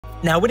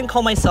Now, I wouldn't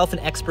call myself an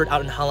expert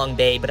out in Halong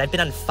Bay, but I've been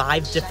on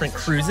 5 different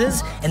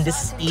cruises, and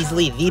this is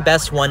easily the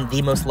best one,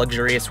 the most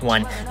luxurious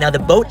one. Now, the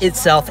boat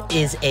itself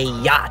is a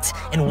yacht,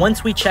 and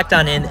once we checked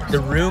on in, the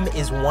room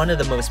is one of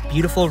the most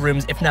beautiful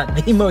rooms, if not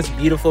the most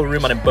beautiful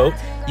room on a boat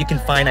you can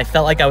find. I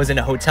felt like I was in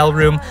a hotel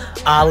room.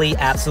 Ali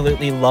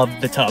absolutely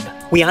loved the tub.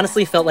 We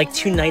honestly felt like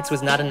 2 nights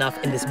was not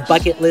enough in this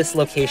bucket list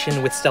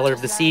location with Stellar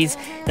of the Seas.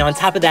 Now, on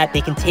top of that,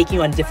 they can take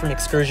you on different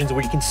excursions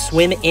where you can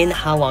swim in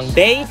Halong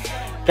Bay.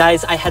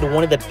 Guys, I had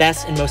one of the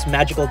best and most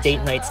magical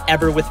date nights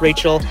ever with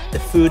Rachel. The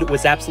food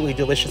was absolutely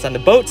delicious on the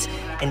boat.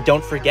 And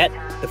don't forget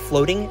the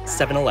floating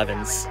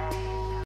 7-Elevens.